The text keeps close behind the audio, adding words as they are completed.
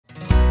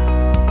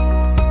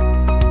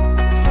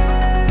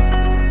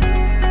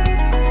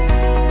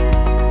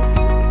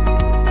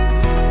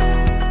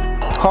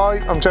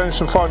I'm James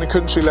from Fine &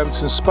 Country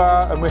Leamington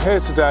Spa, and we're here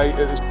today at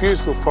this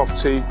beautiful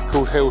property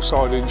called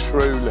Hillside in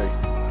Shrewley.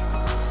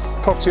 The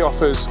property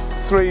offers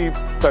 3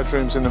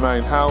 bedrooms in the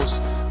main house,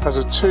 has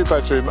a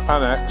 2-bedroom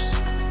annex,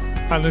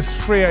 and there's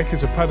 3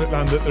 acres of paddock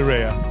land at the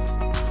rear.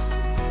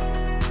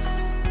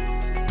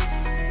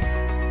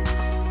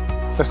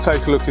 Let's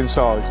take a look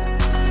inside.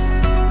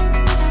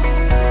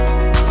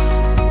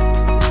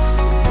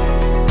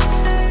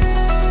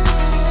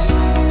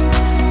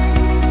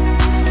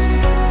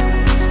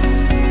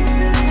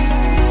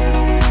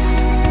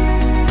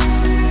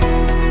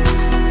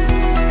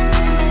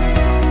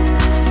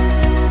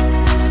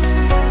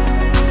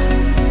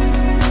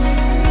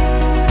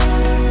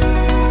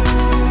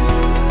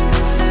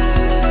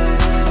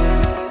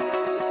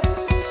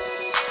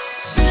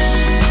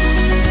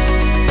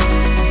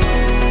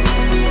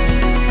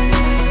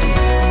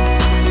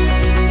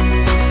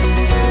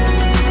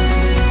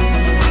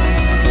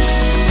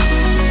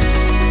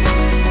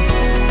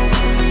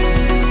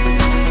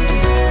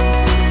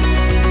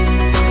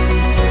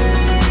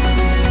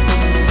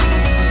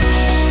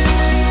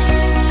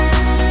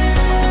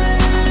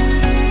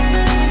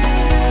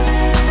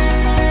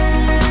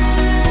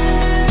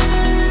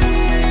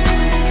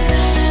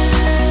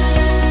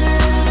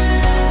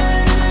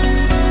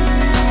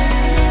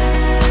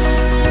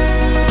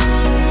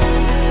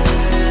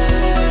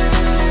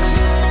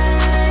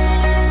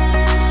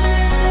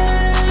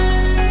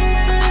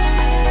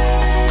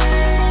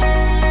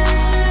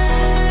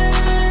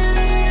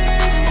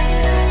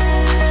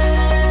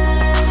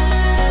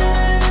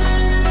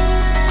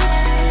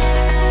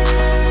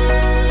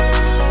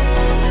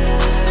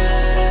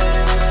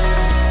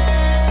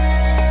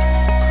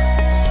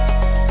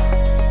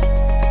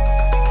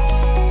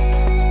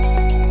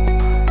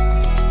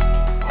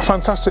 A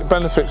fantastic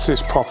benefit to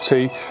this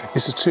property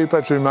is a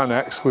 2-bedroom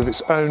annex with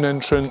its own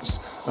entrance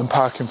and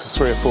parking for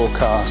 3 or 4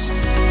 cars.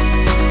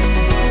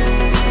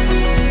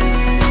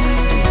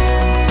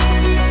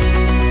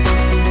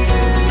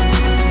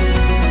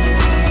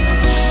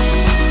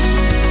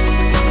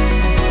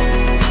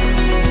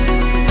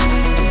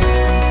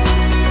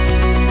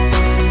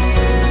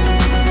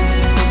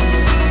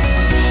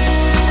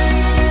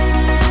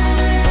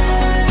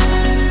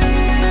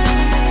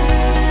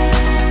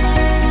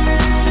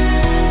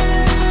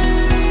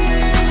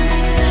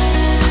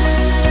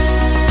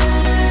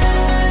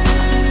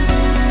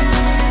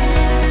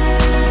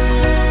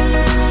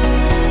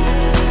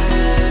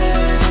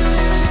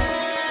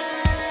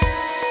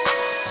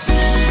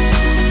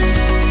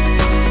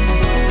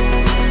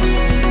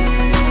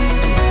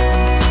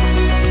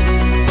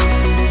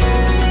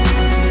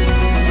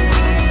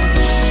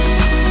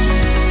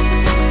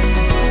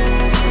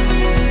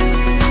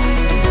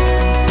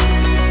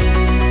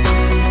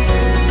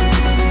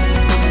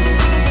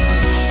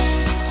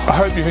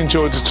 I hope you've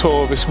enjoyed the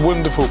tour of this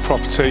wonderful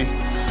property.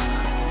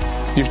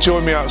 You've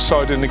joined me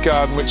outside in the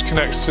garden which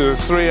connects to the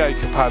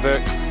 3-acre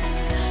paddock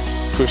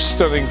with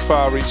stunning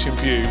far-reaching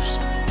views.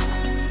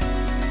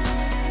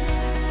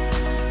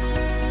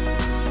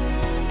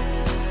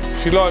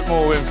 If you'd like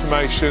more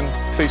information,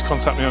 please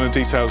contact me on the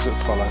details that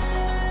follow.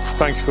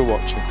 Thank you for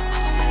watching.